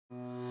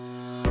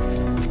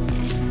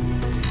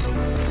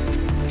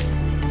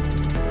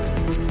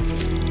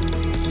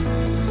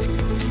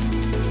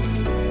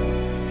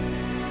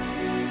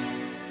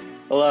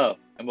Hello,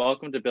 and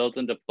welcome to Built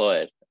and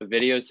Deployed, a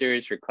video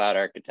series for cloud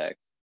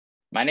architects.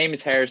 My name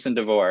is Harrison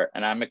DeVore,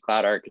 and I'm a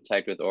cloud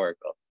architect with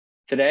Oracle.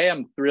 Today,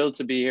 I'm thrilled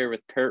to be here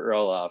with Kurt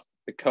Roloff,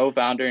 the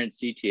co-founder and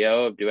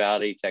CTO of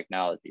Duality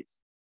Technologies.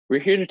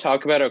 We're here to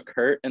talk about how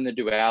Kurt and the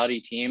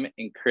Duality team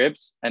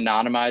encrypts,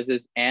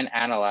 anonymizes, and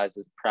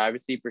analyzes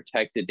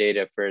privacy-protected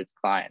data for its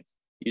clients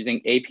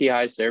using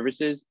API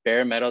services,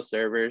 bare metal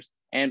servers,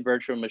 and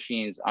virtual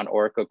machines on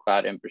Oracle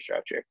Cloud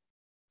Infrastructure.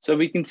 So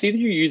we can see that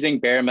you're using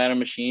bare metal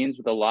machines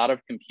with a lot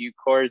of compute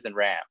cores and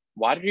RAM.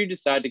 Why did you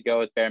decide to go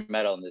with bare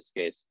metal in this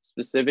case,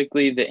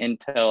 specifically the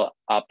Intel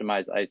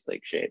optimized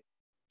IceLake shape?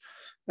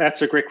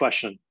 That's a great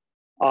question.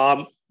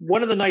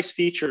 One of the nice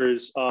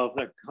features of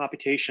the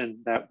computation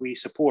that we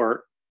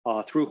support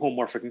through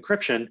homomorphic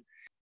encryption,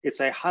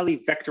 it's a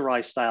highly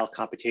vectorized style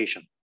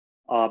computation.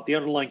 The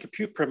underlying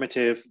compute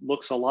primitive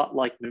looks a lot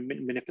like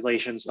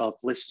manipulations of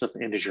lists of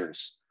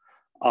integers.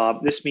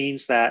 This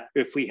means that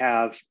if we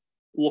have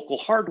local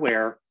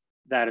hardware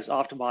that is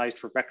optimized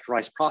for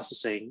vectorized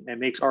processing and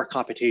makes our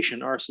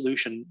computation, our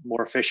solution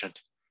more efficient,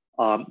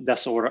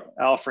 thus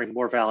offering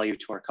more value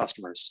to our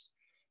customers.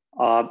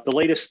 The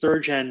latest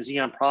third-gen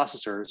Xeon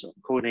processors,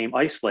 codenamed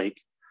IceLake,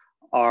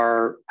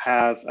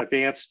 have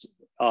advanced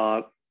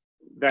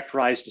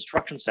vectorized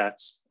instruction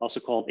sets, also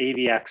called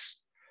AVX,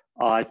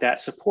 that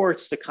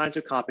supports the kinds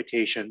of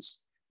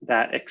computations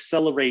that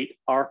accelerate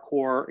our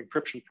core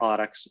encryption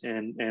products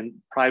and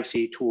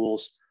privacy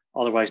tools,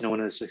 otherwise known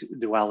as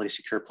Duality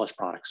Secure Plus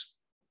products.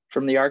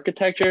 From the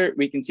architecture,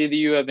 we can see that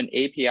you have an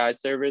API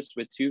service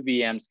with two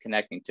VMs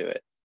connecting to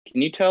it.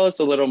 Can you tell us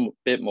a little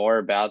bit more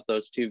about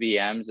those two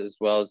VMs as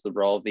well as the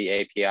role of the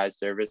API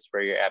service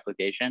for your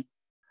application?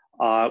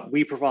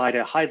 We provide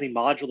a highly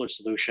modular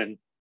solution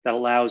that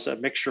allows a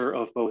mixture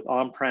of both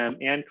on-prem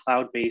and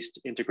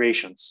cloud-based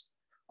integrations,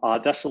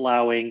 thus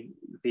allowing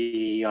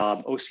the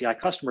OCI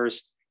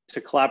customers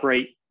to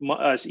collaborate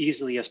as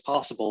easily as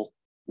possible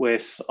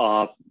with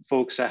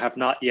folks that have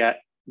not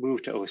yet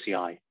moved to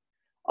OCI.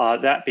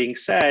 That being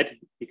said,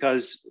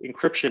 because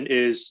encryption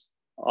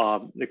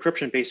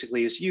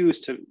basically is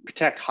used to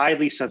protect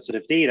highly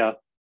sensitive data,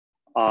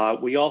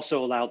 we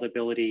also allow the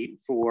ability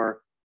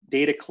for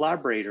data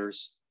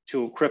collaborators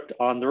to encrypt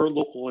on their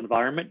local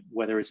environment,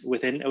 whether it's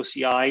within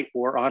OCI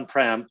or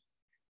on-prem,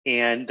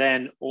 and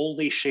then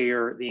only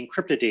share the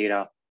encrypted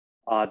data,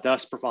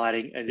 thus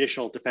providing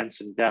additional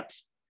defense in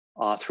depth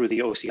through the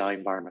OCI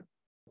environment.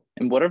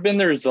 And what have been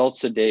the results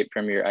to date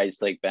from your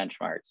IceLake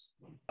benchmarks?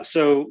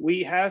 So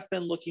we have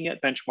been looking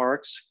at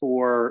benchmarks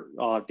for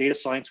data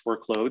science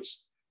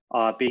workloads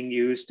being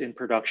used in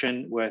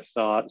production with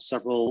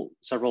several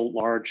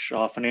large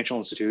financial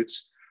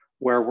institutes,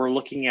 where we're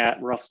looking at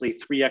roughly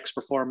 3x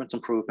performance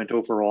improvement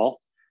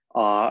overall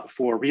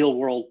for real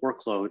world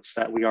workloads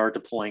that we are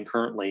deploying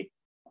currently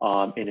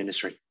in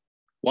industry.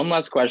 One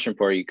last question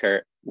for you,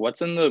 Kurt.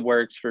 What's in the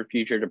works for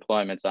future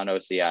deployments on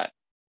OCI?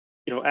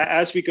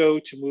 As we go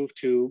to move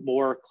to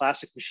more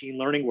classic machine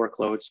learning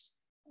workloads,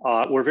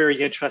 we're very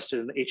interested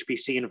in the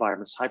HPC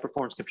environments, high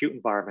performance compute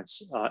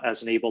environments,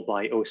 as enabled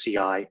by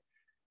OCI.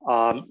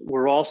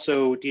 We're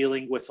also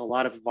dealing with a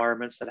lot of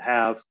environments that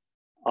have,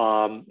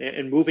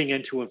 and moving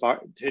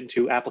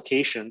into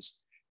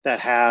applications that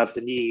have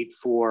the need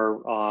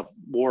for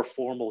more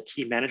formal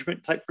key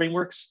management type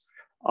frameworks,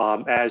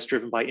 as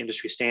driven by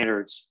industry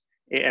standards.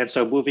 And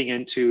so moving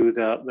into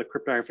the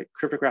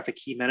cryptographic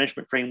key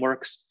management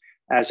frameworks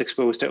as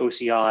exposed to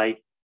OCI,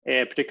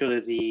 and particularly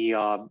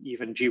the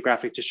even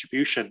geographic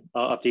distribution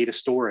of data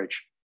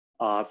storage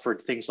for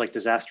things like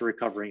disaster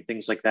recovery,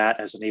 things like that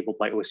as enabled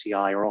by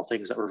OCI are all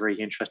things that we're very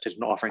interested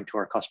in offering to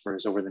our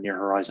customers over the near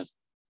horizon.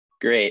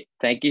 Great.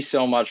 Thank you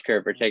so much,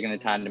 Kurt, for taking the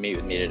time to meet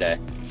with me today.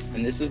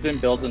 And this has been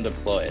Built and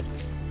Deployed.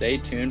 Stay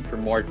tuned for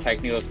more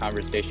technical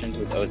conversations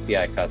with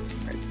OCI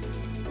customers.